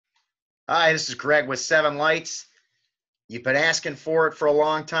Hi, this is Greg with Seven Lights. You've been asking for it for a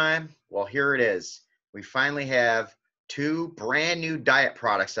long time. Well, here it is. We finally have two brand new diet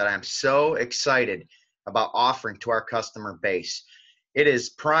products that I'm so excited about offering to our customer base. It is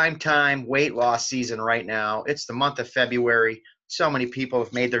prime time weight loss season right now. It's the month of February. So many people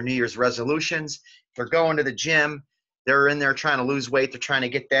have made their New Year's resolutions. They're going to the gym. They're in there trying to lose weight. They're trying to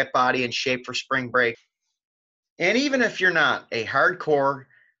get that body in shape for spring break. And even if you're not a hardcore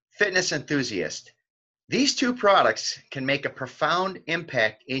fitness enthusiast, these two products can make a profound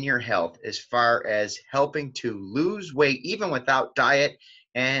impact in your health as far as helping to lose weight even without diet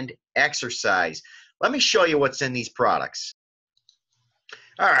and exercise. Let me show you what's in these products.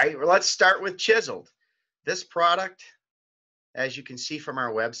 All right, well, let's start with Chiseled. This product, as you can see from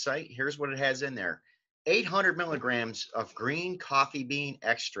our website, here's what it has in there. 800 milligrams of green coffee bean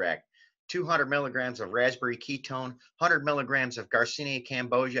extract, 200 milligrams of raspberry ketone, 100 milligrams of Garcinia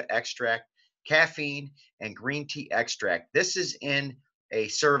cambogia extract, caffeine, and green tea extract. This is in a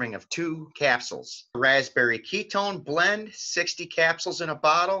serving of 2 capsules. Raspberry ketone blend, 60 capsules in a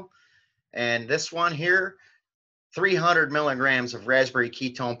bottle. And this one here, 300 milligrams of raspberry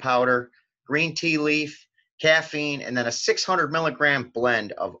ketone powder, green tea leaf, caffeine, and then a 600 milligram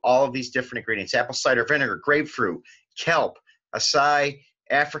blend of all of these different ingredients: apple cider vinegar, grapefruit, kelp, acai,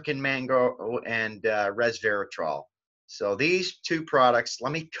 African mango, and resveratrol. So these two products,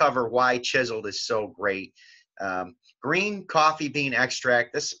 let me cover why Chiseled is so great. Green coffee bean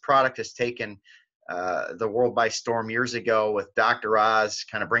extract. This product has taken the world by storm years ago with Dr. Oz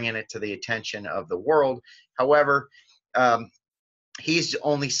kind of bringing it to the attention of the world. However, he's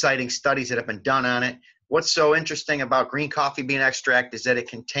only citing studies that have been done on it. What's so interesting about green coffee bean extract is that it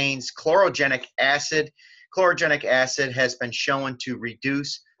contains chlorogenic acid. Chlorogenic acid has been shown to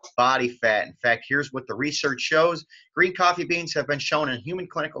reduce body fat. In fact, here's what the research shows. Green coffee beans have been shown in human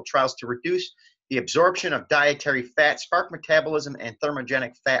clinical trials to reduce the absorption of dietary fat, spark metabolism, and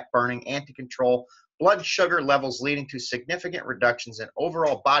thermogenic fat burning, and to control blood sugar levels, leading to significant reductions in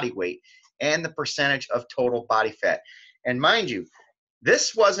overall body weight and the percentage of total body fat. And mind you,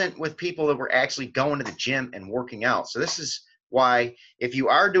 this wasn't with people that were actually going to the gym and working out. So this is why, if you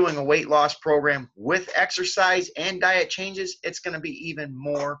are doing a weight loss program with exercise and diet changes, it's going to be even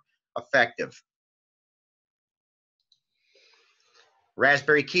more effective.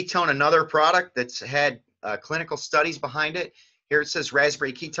 Raspberry ketone, another product that's had clinical studies behind it. Here it says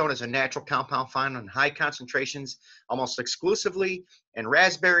raspberry ketone is a natural compound found in high concentrations almost exclusively in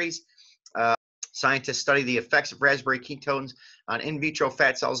raspberries. Scientists study the effects of raspberry ketones on in vitro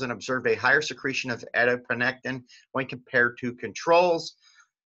fat cells and observed a higher secretion of Adiponectin when compared to controls.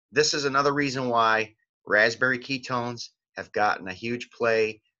 This is another reason why raspberry ketones have gotten a huge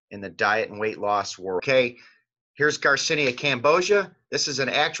play in the diet and weight loss world. Okay, here's Garcinia cambogia. This is an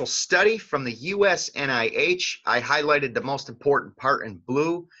actual study from the US NIH. I highlighted the most important part in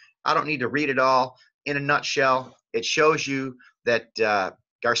blue. I don't need to read it all. In a nutshell, it shows you that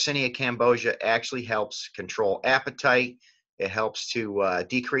Garcinia cambogia actually helps control appetite. It helps to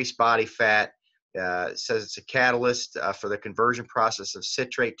decrease body fat. It says it's a catalyst for the conversion process of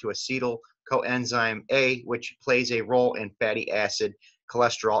citrate to acetyl coenzyme A, which plays a role in fatty acid,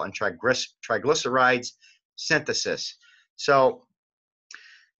 cholesterol, and triglycerides synthesis. So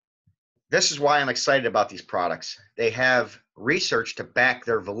this is why I'm excited about these products. They have research to back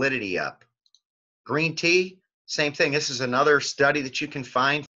their validity up. Green tea, same thing. This is another study that you can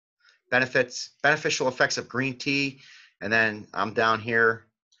find. Beneficial effects of green tea. And then I'm down here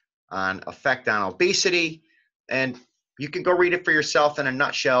on effect on obesity. And you can go read it for yourself. In a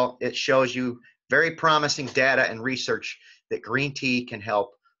nutshell, it shows you very promising data and research that green tea can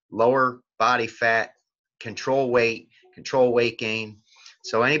help lower body fat, control weight gain.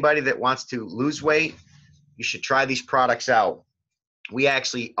 So anybody that wants to lose weight, you should try these products out. We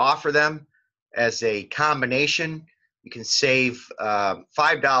actually offer them as a combination. You can save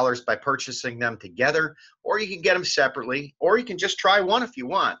 $5 by purchasing them together, or you can get them separately, or you can just try one if you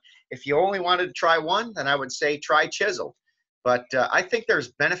want. If you only wanted to try one, then I would say try Chiseled. But I think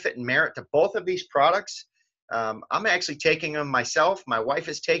there's benefit and merit to both of these products. I'm actually taking them myself. My wife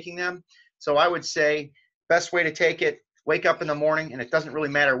is taking them. So I would say best way to take it, wake up in the morning, and it doesn't really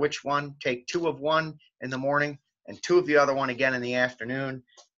matter which one. Take 2 of one in the morning and 2 of the other one again in the afternoon.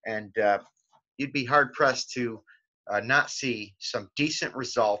 And you'd be hard-pressed to not see some decent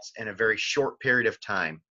results in a very short period of time.